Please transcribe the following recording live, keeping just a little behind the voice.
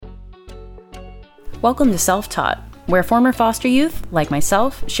Welcome to Self-Taught, where former foster youth, like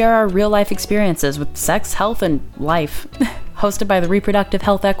myself, share our real-life experiences with sex, health, and life. Hosted by the Reproductive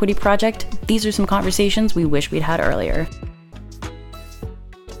Health Equity Project, these are some conversations we wish we'd had earlier.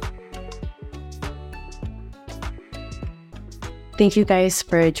 Thank you guys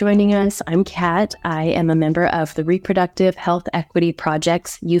for joining us. I'm Kat. I am a member of the Reproductive Health Equity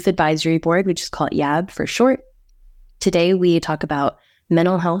Project's Youth Advisory Board, we just call it YAB for short. Today we talk about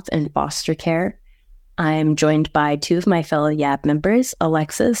mental health and foster care. I'm joined by two of my fellow YAB members,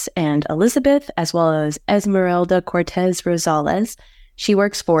 Alexis and Elizabeth, as well as Esmeralda Cortez Rosales. She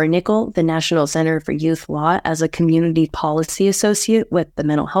works for NICL, the National Center for Youth Law, as a community policy associate with the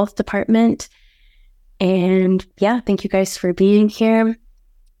Mental Health Department. And yeah, thank you guys for being here.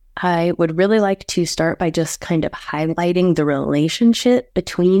 I would really like to start by just kind of highlighting the relationship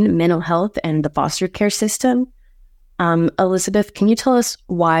between mental health and the foster care system. Elizabeth, can you tell us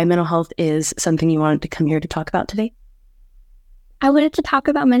why mental health is something you wanted to come here to talk about today? I wanted to talk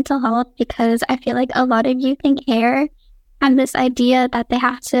about mental health because I feel like a lot of youth in care have this idea that they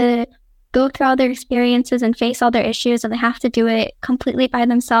have to go through all their experiences and face all their issues and they have to do it completely by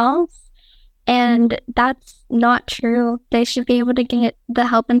themselves. And that's not true. They should be able to get the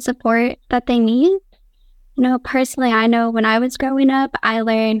help and support that they need. You know, personally, I know when I was growing up, I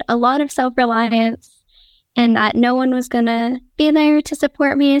learned a lot of self-reliance and that no one was going to be there to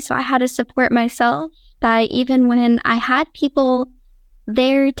support me. So I had to support myself. That even when I had people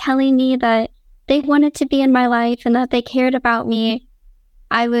there telling me that they wanted to be in my life and that they cared about me,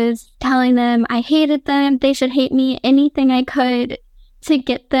 I was telling them I hated them. They should hate me, anything I could to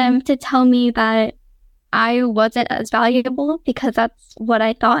get them to tell me that I wasn't as valuable because that's what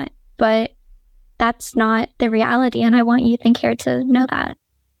I thought. But that's not the reality. And I want youth in care to know that.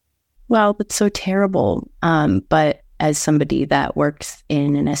 Well, that's so terrible. But as somebody that works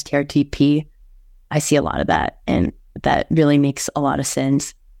in an STRTP, I see a lot of that, and that really makes a lot of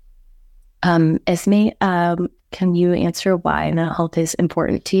sense. Esme, can you answer why mental health is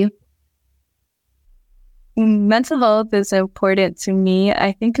important to you? Mental health is important to me,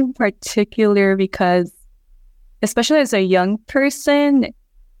 I think in particular because, especially as a young person,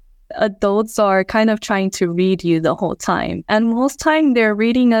 adults are kind of trying to read you the whole time. And most time they're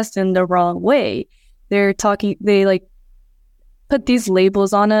reading us in the wrong way. They put these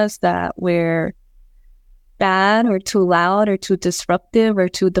labels on us that we're bad or too loud or too disruptive or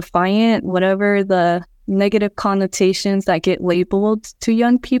too defiant, whatever the negative connotations that get labeled to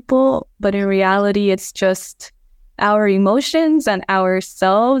young people. But in reality, it's just our emotions and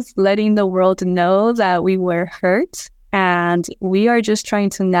ourselves letting the world know that we were hurt. And we are just trying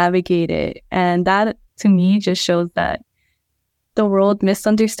to navigate it. And that, to me, just shows that the world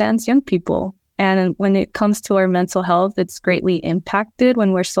misunderstands young people. And when it comes to our mental health, it's greatly impacted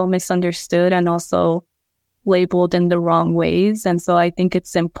when we're so misunderstood and also labeled in the wrong ways. And so I think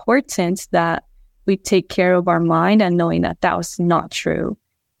it's important that we take care of our mind and knowing that that was not true.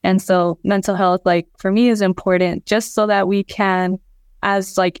 And so mental health, for me, is important just so that we can,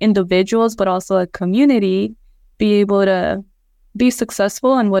 as individuals, but also a community, be able to be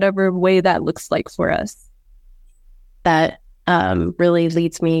successful in whatever way that looks like for us. That really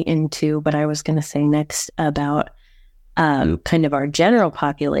leads me into what I was going to say next about kind of our general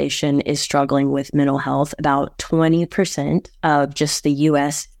population is struggling with mental health. About 20% of just the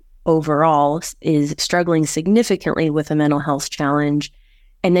U.S. overall is struggling significantly with a mental health challenge.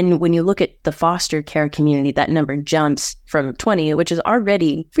 And then when you look at the foster care community, that number jumps from 20, which is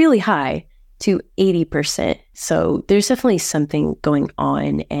already really high, to 80%. So there's definitely something going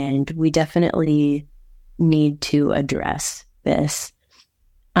on, and we definitely need to address this.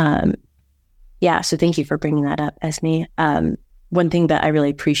 So thank you for bringing that up, Esme. One thing that I really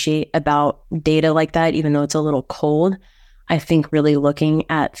appreciate about data like that, even though it's a little cold, I think really looking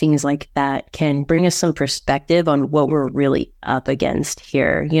at things like that can bring us some perspective on what we're really up against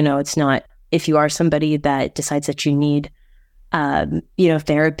here. You know, it's not, if you are somebody that decides that you need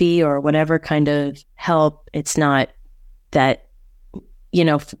therapy or whatever kind of help, it's not that,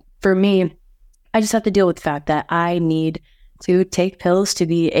 for me, I just have to deal with the fact that I need to take pills to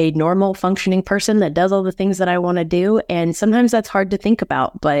be a normal functioning person that does all the things that I want to do. And sometimes that's hard to think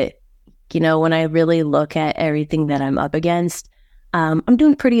about. But, when I really look at everything that I'm up against, I'm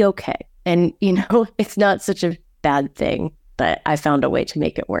doing pretty okay. And, it's not such a bad thing, but I found a way to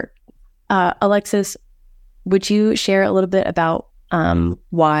make it work. Alexis, would you share a little bit about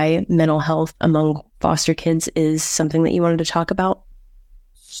why mental health among foster kids is something that you wanted to talk about?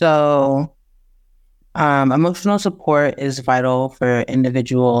 So, emotional support is vital for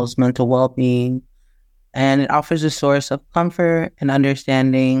individuals' mental well-being, and it offers a source of comfort and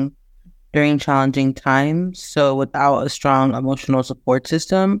understanding during challenging times. So without a strong emotional support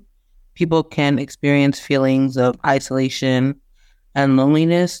system, people can experience feelings of isolation and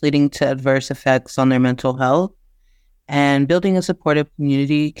loneliness, leading to adverse effects on their mental health. And building a supportive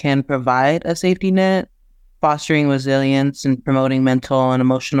community can provide a safety net, fostering resilience and promoting mental and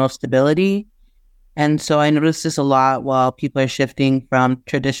emotional stability. And so I notice this a lot while people are shifting from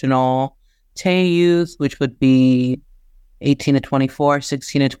traditional TAY youth, which would be 18 to 24,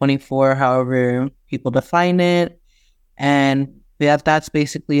 16 to 24, however people define it. And that's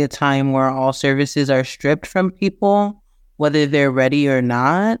basically a time where all services are stripped from people, whether they're ready or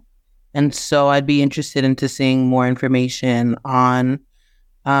not. And so I'd be interested into seeing more information on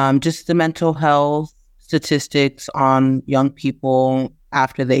just the mental health statistics on young people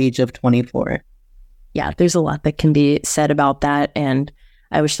after the age of 24. Yeah, there's a lot that can be said about that. And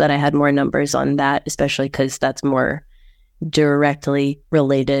I wish that I had more numbers on that, especially because that's more directly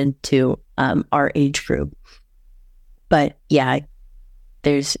related to our age group. But yeah,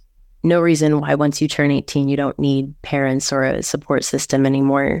 there's no reason why once you turn 18, you don't need parents or a support system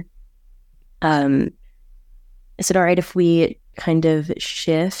anymore. Is it all right if we kind of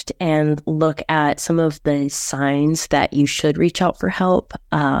shift and look at some of the signs that you should reach out for help?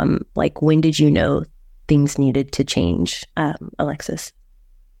 Like, when did you know things needed to change, Alexis?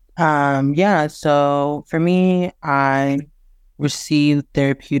 Yeah, so for me, I received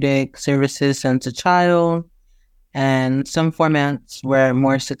therapeutic services since a child, and some formats were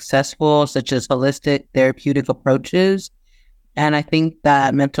more successful, such as holistic therapeutic approaches. And I think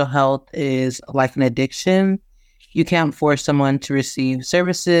that mental health is like an addiction. You can't force someone to receive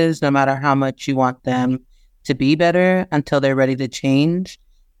services, no matter how much you want them to be better, until they're ready to change.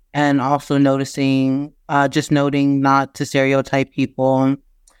 And also noticing, just noting not to stereotype people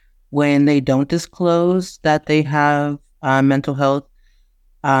when they don't disclose that they have mental health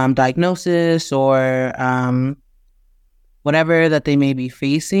diagnosis or whatever that they may be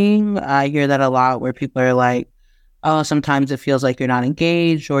facing. I hear that a lot where people are like, oh, sometimes it feels like you're not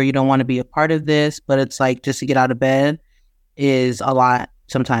engaged or you don't want to be a part of this, but it's like just to get out of bed is a lot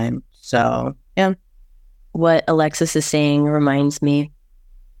sometimes. So, yeah. What Alexis is saying reminds me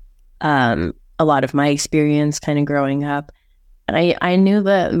a lot of my experience kind of growing up. And I knew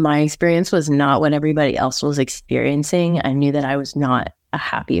that my experience was not what everybody else was experiencing. I knew that I was not a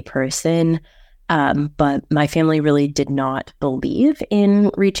happy person, but my family really did not believe in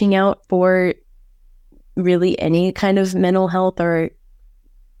reaching out for really any kind of mental health or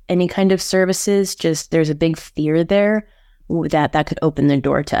any kind of services. Just there's a big fear there that could open the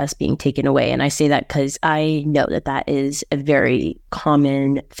door to us being taken away. And I say that because I know that is a very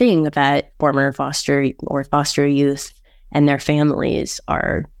common thing that former foster youth and their families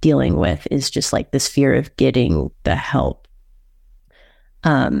are dealing with, is just like this fear of getting the help.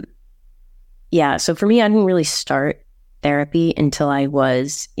 Yeah, so for me, I didn't really start therapy until I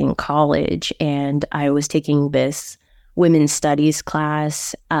was in college, and I was taking this women's studies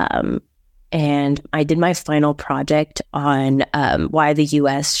class, and I did my final project on why the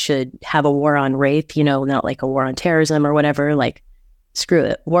U.S. should have a war on rape, not like a war on terrorism or whatever, like, screw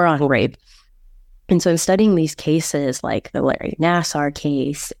it, war on rape. And so I'm studying these cases like the Larry Nassar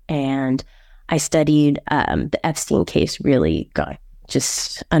case, and I studied the Epstein case. Really got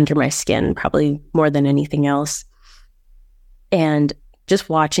just under my skin, probably more than anything else. And just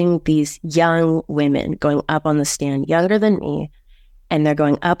watching these young women going up on the stand, younger than me, and they're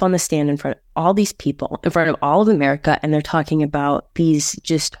going up on the stand in front of all these people, in front of all of America, and they're talking about these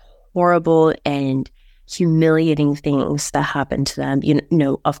just horrible and humiliating things that happened to them.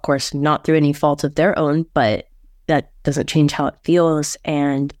 Of course, not through any fault of their own, but that doesn't change how it feels.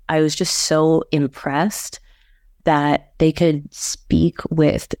 And I was just so impressed that they could speak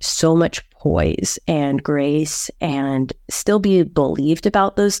with so much poise and grace and still be believed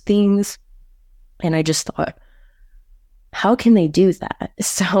about those things. And I just thought, how can they do that?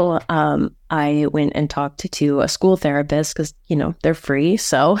 So I went and talked to a school therapist because, they're free.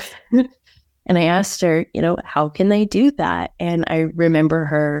 So, and I asked her, how can they do that? And I remember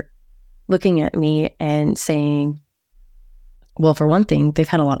her looking at me and saying, well, for one thing, they've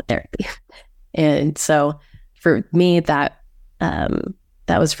had a lot of therapy. And so for me, that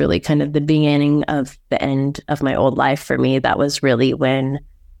was really kind of the beginning of the end of my old life for me. That was really when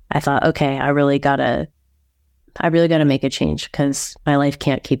I thought, okay, I really gotta make a change because my life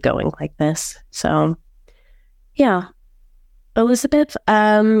can't keep going like this. So, yeah. Elizabeth,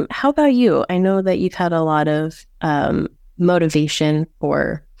 how about you? I know that you've had a lot of motivation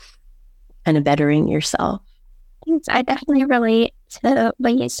for kind of bettering yourself. Thanks. I definitely relate to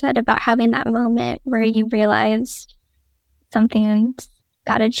what you said about having that moment where you realized something's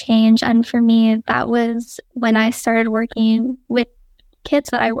got to change. And for me, that was when I started working with kids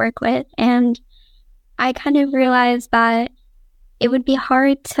that I work with. And I kind of realized that it would be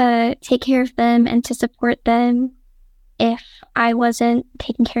hard to take care of them and to support them if I wasn't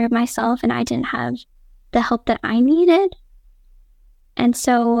taking care of myself and I didn't have the help that I needed. And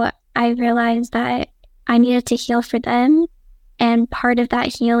so I realized that I needed to heal for them. And part of that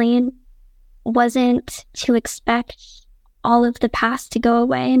healing wasn't to expect all of the past to go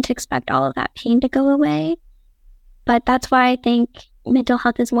away and to expect all of that pain to go away. But that's why I think mental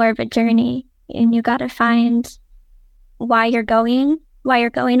health is more of a journey, and you got to find why you're going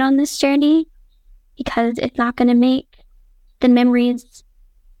on this journey, because it's not going to make the memories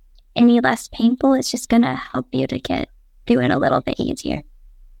any less painful. It's just going to help you to get through it a little bit easier.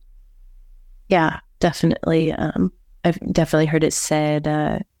 Yeah, definitely. I've definitely heard it said,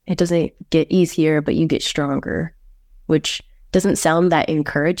 it doesn't get easier, but you get stronger, which doesn't sound that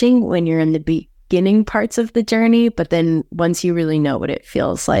encouraging when you're in the beginning parts of the journey. But then once you really know what it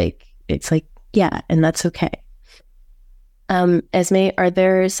feels like, it's like, yeah, and that's okay. Esme, are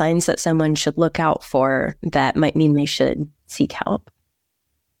there signs that someone should look out for that might mean they should seek help?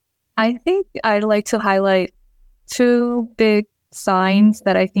 I think I'd like to highlight 2 big signs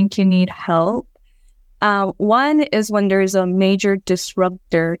that I think you need help. One is when there's a major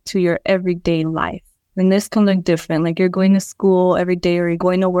disruptor to your everyday life. And this can look different, like you're going to school every day, or you're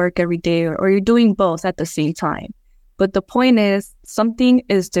going to work every day, or you're doing both at the same time. But the point is, something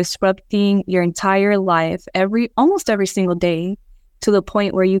is disrupting your entire life almost every single day, to the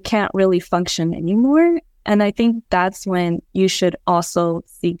point where you can't really function anymore. And I think that's when you should also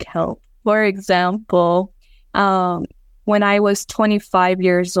seek help. For example, when I was 25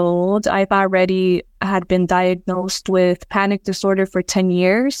 years old, I've already had been diagnosed with panic disorder for 10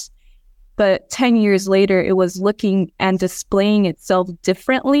 years. But 10 years later, it was looking and displaying itself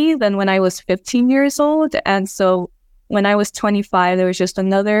differently than when I was 15 years old. And so when I was 25, there was just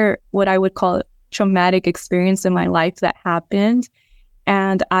another, what I would call traumatic experience in my life that happened.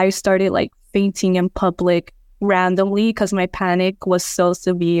 And I started like fainting in public randomly because my panic was so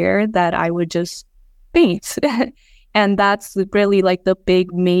severe that I would just faint. And that's really like the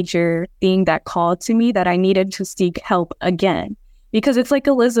big major thing that called to me, that I needed to seek help again. Because it's like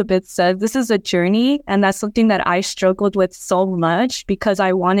Elizabeth said, this is a journey. And that's something that I struggled with so much, because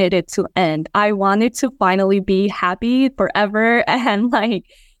I wanted it to end. I wanted to finally be happy forever and like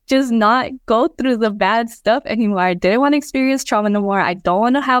just not go through the bad stuff anymore. I didn't want to experience trauma no more. I don't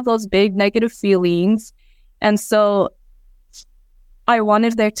want to have those big negative feelings. And so I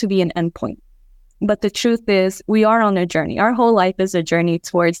wanted there to be an endpoint. But the truth is, we are on a journey. Our whole life is a journey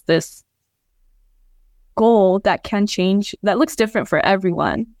towards this goal that can change, that looks different for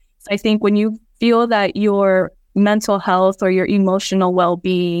everyone. So I think when you feel that your mental health or your emotional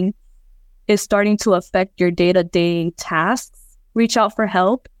well-being is starting to affect your day-to-day tasks, reach out for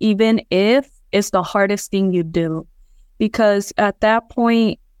help, even if it's the hardest thing you do. Because at that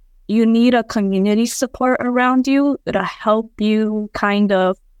point, you need a community support around you to help you kind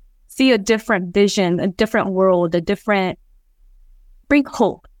of see a different vision, a different world, bring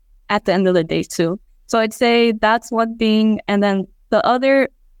hope at the end of the day too. So I'd say that's one thing. And then the other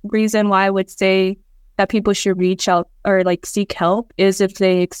reason why I would say that people should reach out or like seek help is if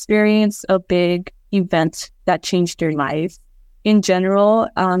they experience a big event that changed their life. In general,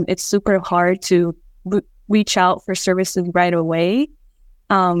 it's super hard to reach out for services right away.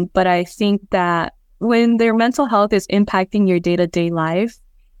 But I think that when their mental health is impacting your day-to-day life,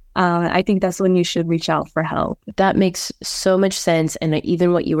 I think that's when you should reach out for help. That makes so much sense. And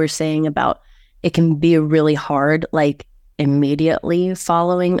even what you were saying about it can be really hard, like immediately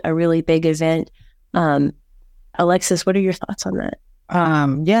following a really big event. Alexis, what are your thoughts on that?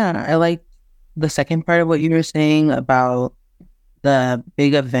 Yeah, I like the second part of what you were saying about the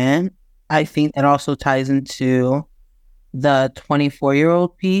big event. I think that also ties into the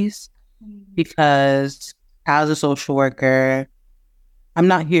 24-year-old piece, because as a social worker, I'm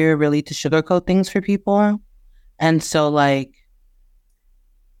not here really to sugarcoat things for people. And so like,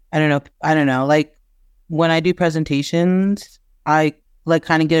 I don't know, like when I do presentations, I like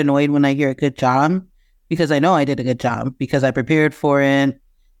kind of get annoyed when I hear a good job, because I know I did a good job because I prepared for it.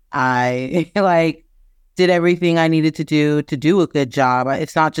 I like did everything I needed to do a good job.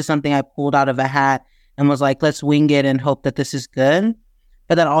 It's not just something I pulled out of a hat and was like, let's wing it and hope that this is good.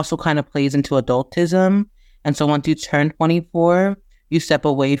 But that also kind of plays into adultism. And so once you turn 24, you step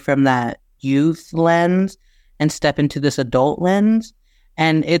away from that youth lens and step into this adult lens.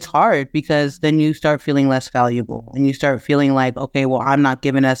 And it's hard because then you start feeling less valuable and you start feeling like, okay, well, I'm not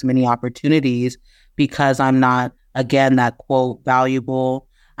given as many opportunities because I'm not again, that quote, valuable.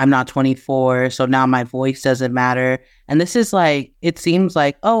 I'm not 24, so now my voice doesn't matter. And this is like, it seems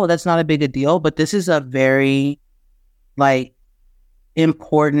like, oh, that's not a big a deal, but this is a very like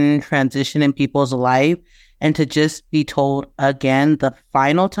important transition in people's life. And to just be told again the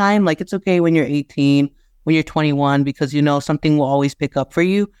final time, like it's okay when you're 18, when you're 21, because you know something will always pick up for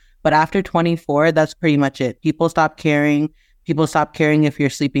you. But after 24, that's pretty much it. People stop caring. People stop caring if you're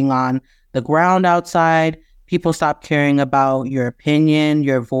sleeping on the ground outside. People stop caring about your opinion,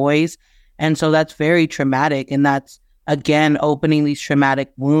 your voice. And so that's very traumatic. And that's, again, opening these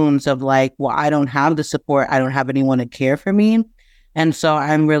traumatic wounds of like, well, I don't have the support. I don't have anyone to care for me. And so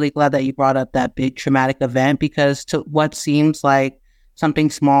I'm really glad that you brought up that big traumatic event, because to what seems like something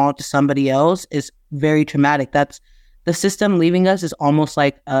small to somebody else is very traumatic. That's the system leaving us is almost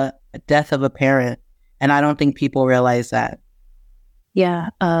like a death of a parent. And I don't think people realize that. Yeah.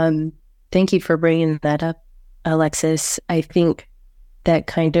 Thank you for bringing that up, Alexis. I think that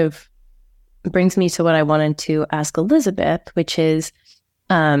kind of brings me to what I wanted to ask Elizabeth, which is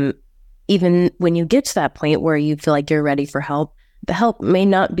even when you get to that point where you feel like you're ready for help, the help may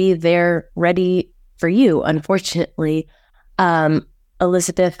not be there ready for you, unfortunately.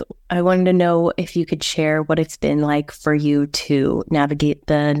 Elizabeth, I wanted to know if you could share what it's been like for you to navigate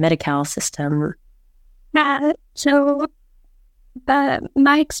the Medi-Cal system. So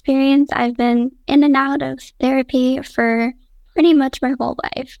my experience, I've been in and out of therapy for pretty much my whole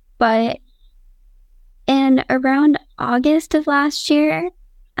life. But in around August of last year,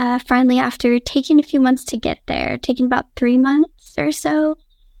 finally, after taking a few months to get there, taking about 3 months or so,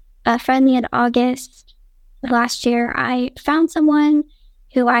 finally in August of last year, I found someone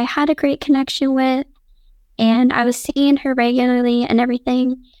who I had a great connection with, and I was seeing her regularly, and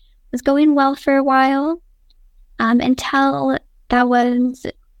everything was going well for a while, until in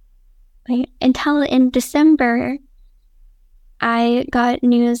December, I got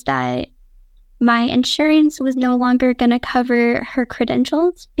news that my insurance was no longer going to cover her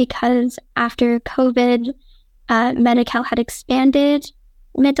credentials, because after COVID, Medi-Cal had expanded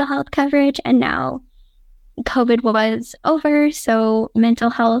mental health coverage, and now COVID was over, so mental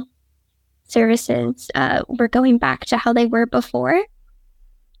health services were going back to how they were before.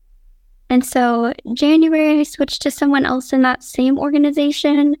 And so January, I switched to someone else in that same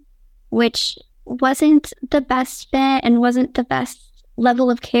organization, which wasn't the best fit and wasn't the best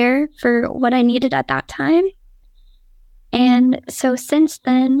level of care for what I needed at that time. And so since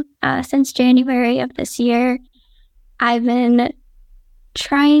then, since January of this year, I've been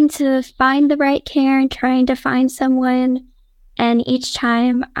trying to find the right care and trying to find someone. And each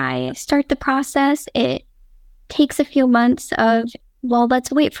time I start the process, it takes a few months of, well,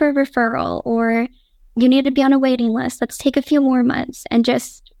 let's wait for a referral, or you need to be on a waiting list. Let's take a few more months, and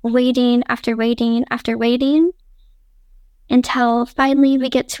just waiting after waiting after waiting until finally we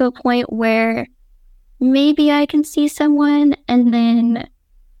get to a point where maybe I can see someone. And then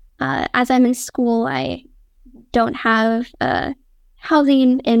as I'm in school, I don't have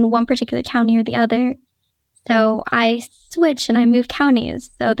housing in one particular county or the other. So I switch and I move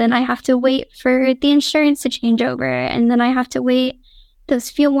counties. So then I have to wait for the insurance to change over. And then I have to wait those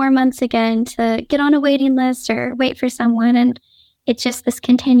few more months again to get on a waiting list or wait for someone. And it's just this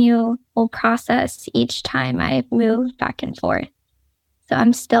continual process each time I move back and forth. So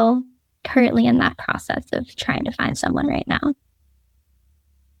I'm still currently in that process of trying to find someone right now.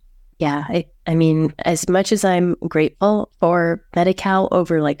 Yeah, I mean, as much as I'm grateful for Medi-Cal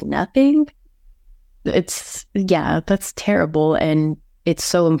over like nothing, that's terrible. And it's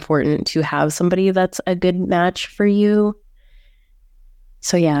so important to have somebody that's a good match for you.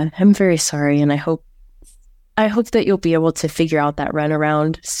 So yeah, I'm very sorry. And I hope that you'll be able to figure out that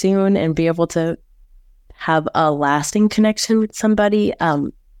runaround soon and be able to have a lasting connection with somebody.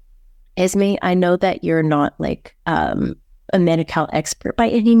 Esme, I know that you're not like a Medi-Cal expert by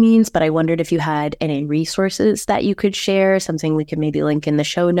any means, but I wondered if you had any resources that you could share, something we could maybe link in the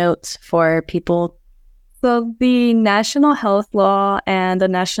show notes for people. So the National Health Law and the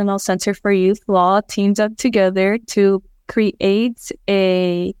National Center for Youth Law teamed up together to create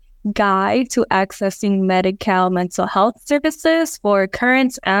a guide to accessing Medi-Cal mental health services for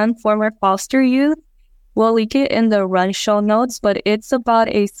current and former foster youth. We'll link it in the Run show notes, but it's about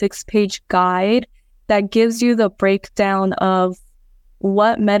a 6-page guide that gives you the breakdown of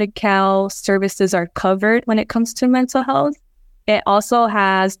what Medi-Cal services are covered when it comes to mental health. It also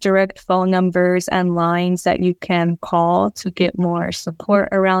has direct phone numbers and lines that you can call to get more support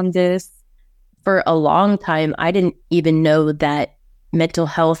around this. For a long time, I didn't even know that mental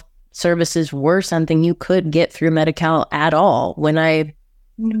health services were something you could get through Medi-Cal at all. When I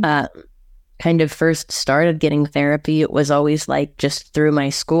kind of first started getting therapy, it was always like just through my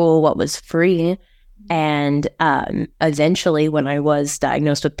school, what was free. And eventually, when I was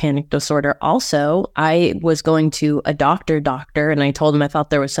diagnosed with panic disorder, also, I was going to a doctor, and I told him I thought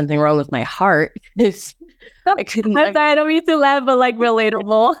there was something wrong with my heart. I couldn't. I'm sorry, I don't mean to laugh, but like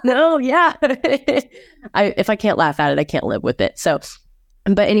relatable. No, yeah. If I can't laugh at it, I can't live with it. So,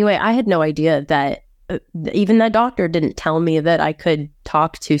 but anyway, I had no idea that even that doctor didn't tell me that I could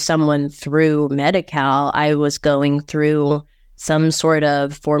talk to someone through Medi-Cal. I was going through some sort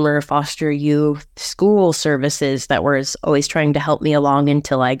of former foster youth school services that was always trying to help me along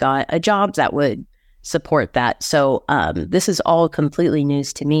until I got a job that would support that. So this is all completely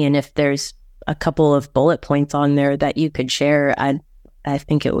news to me. And if there's a couple of bullet points on there that you could share, I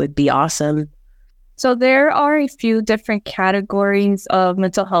think it would be awesome. So there are a few different categories of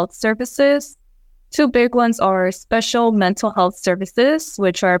mental health services. Two big ones are special mental health services,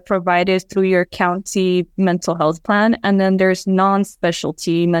 which are provided through your county mental health plan. And then there's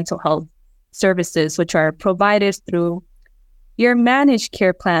non-specialty mental health services, which are provided through your managed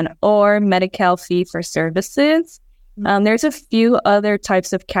care plan or Medi-Cal fee for services. There's a few other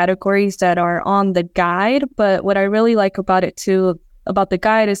types of categories that are on the guide, but what I really like about it too, about the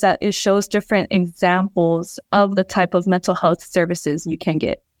guide, is that it shows different examples of the type of mental health services you can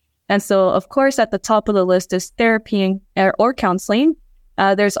get. And so, of course, at the top of the list is therapy or counseling.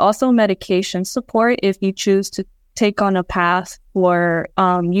 There's also medication support if you choose to take on a path for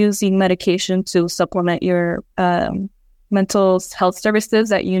using medication to supplement your mental health services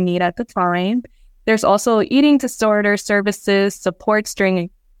that you need at the time. There's also eating disorder services, supports during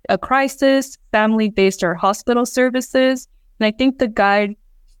a crisis, family-based or hospital services. And I think the guide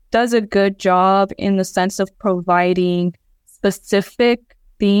does a good job in the sense of providing specific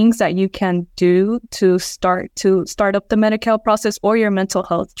things that you can do to start up the Medi-Cal process or your mental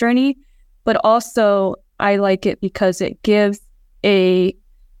health journey. But also, I like it because it gives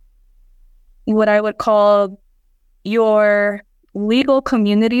what I would call your legal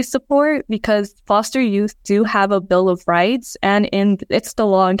community support, because foster youth do have a Bill of Rights, and it's the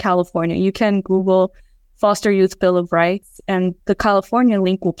law in California. You can Google Foster Youth Bill of Rights, and the California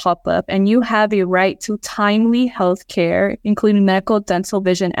link will pop up, and you have a right to timely health care, including medical, dental,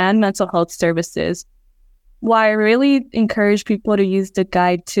 vision, and mental health services. Why I really encourage people to use the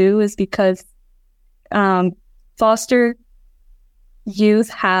guide too is because foster youth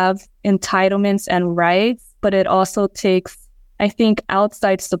have entitlements and rights, but it also takes, I think,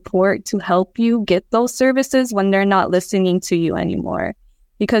 outside support to help you get those services when they're not listening to you anymore.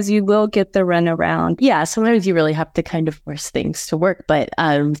 Because you will get the runaround. Yeah, sometimes you really have to kind of force things to work. But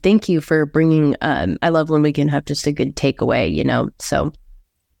thank you for bringing, I love when we can have just a good takeaway, So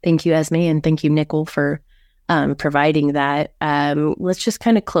thank you, Esme, and thank you, Nicole, for providing that. Let's just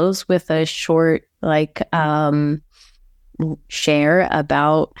kind of close with a short, share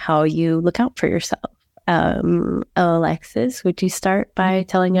about how you look out for yourself. Alexis, would you start by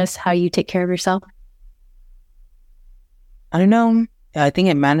telling us how you take care of yourself? I don't know. I think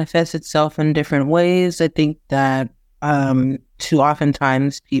it manifests itself in different ways. I think that too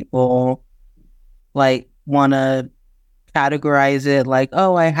oftentimes people want to categorize it like,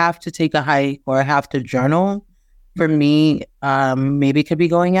 oh, I have to take a hike or I have to journal. For me, maybe it could be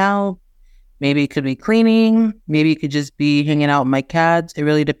going out, maybe it could be cleaning, maybe it could just be hanging out with my cats. It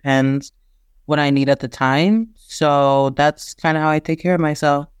really depends what I need at the time. So that's kind of how I take care of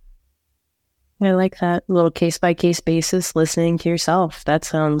myself. I like that little case-by-case basis, listening to yourself. That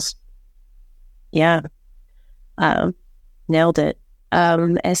sounds, nailed it.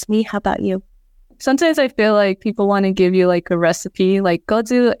 Esme, how about you? Sometimes I feel like people want to give you like a recipe, like go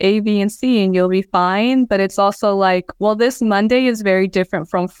do A, B, and C and you'll be fine. But it's also like, well, this Monday is very different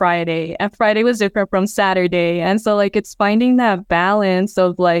from Friday, and Friday was different from Saturday. And so like it's finding that balance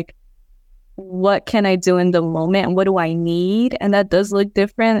of like, what can I do in the moment and what do I need? And that does look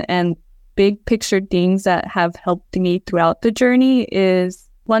different. And big picture things that have helped me throughout the journey is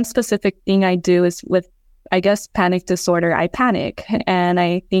one specific thing I do is with, I guess, panic disorder. I panic and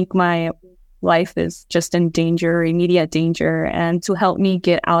I think my life is just in danger, immediate danger. And to help me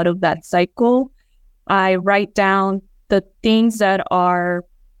get out of that cycle, I write down the things that I'm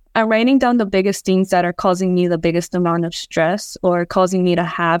writing down the biggest things that are causing me the biggest amount of stress or causing me to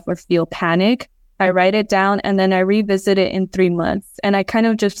have or feel panic. I write it down and then I revisit it in 3 months. And I kind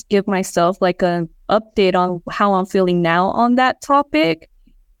of just give myself like an update on how I'm feeling now on that topic.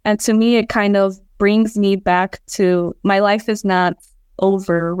 And to me, it kind of brings me back to my life is not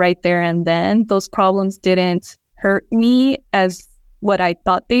over right there and then. Those problems didn't hurt me as what I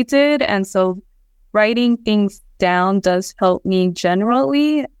thought they did. And so writing things down does help me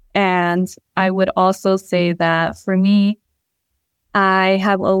generally. And I would also say that for me, I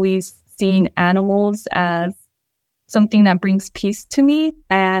have always seen animals as something that brings peace to me.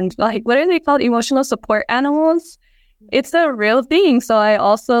 And like, what are they called? Emotional support animals. It's a real thing. So I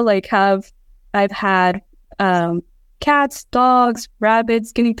also I've had cats, dogs,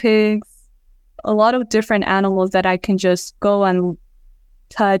 rabbits, guinea pigs, a lot of different animals that I can just go and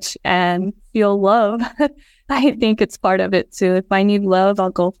touch and feel love. I think it's part of it too. If I need love, I'll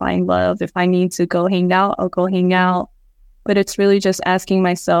go find love. If I need to go hang out, I'll go hang out. But it's really just asking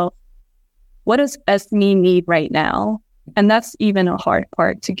myself, what does me need right now? And that's even a hard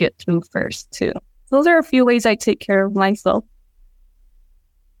part to get through first too. Those are a few ways I take care of myself.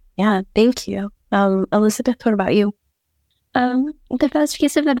 Yeah, thank you. Elizabeth, what about you? The first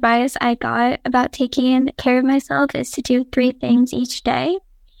piece of advice I got about taking care of myself is to do 3 things each day.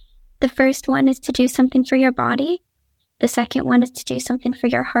 The first one is to do something for your body. The second one is to do something for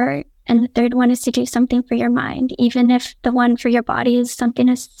your heart. And the third one is to do something for your mind, even if the one for your body is something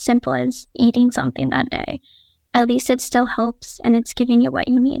as simple as eating something that day. At least it still helps and it's giving you what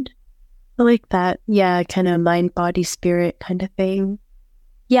you need. I like that. Yeah, kind of mind, body, spirit kind of thing.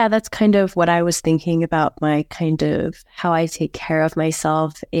 Yeah, that's kind of what I was thinking about. My kind of how I take care of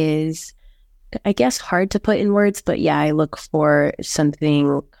myself is, I guess, hard to put in words, but yeah, I look for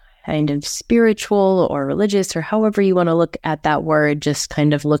something kind of spiritual or religious or however you want to look at that word, just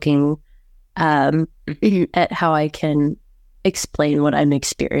kind of looking at how I can explain what I'm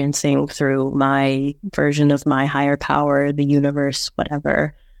experiencing through my version of my higher power, the universe,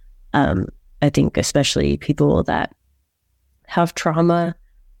 whatever. I think especially people that have trauma,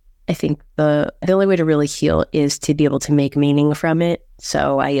 I think the only way to really heal is to be able to make meaning from it.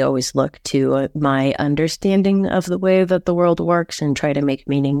 So I always look to my understanding of the way that the world works and try to make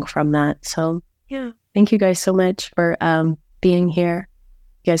meaning from that. So yeah, thank you guys so much for being here.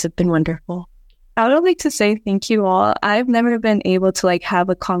 You guys have been wonderful. I would like to say thank you all. I've never been able to have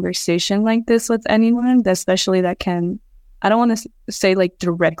a conversation like this with anyone, especially that can, I don't want to say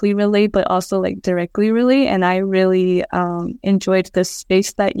directly relate, but also directly relate. And I really enjoyed the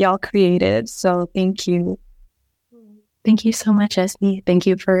space that y'all created. So thank you. Thank you so much, Esme. Thank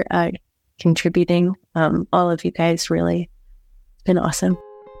you for contributing. All of you guys, really. It's been awesome.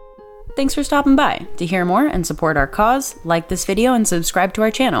 Thanks for stopping by. To hear more and support our cause, like this video and subscribe to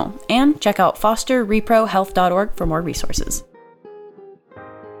our channel. And check out fosterreprohealth.org for more resources.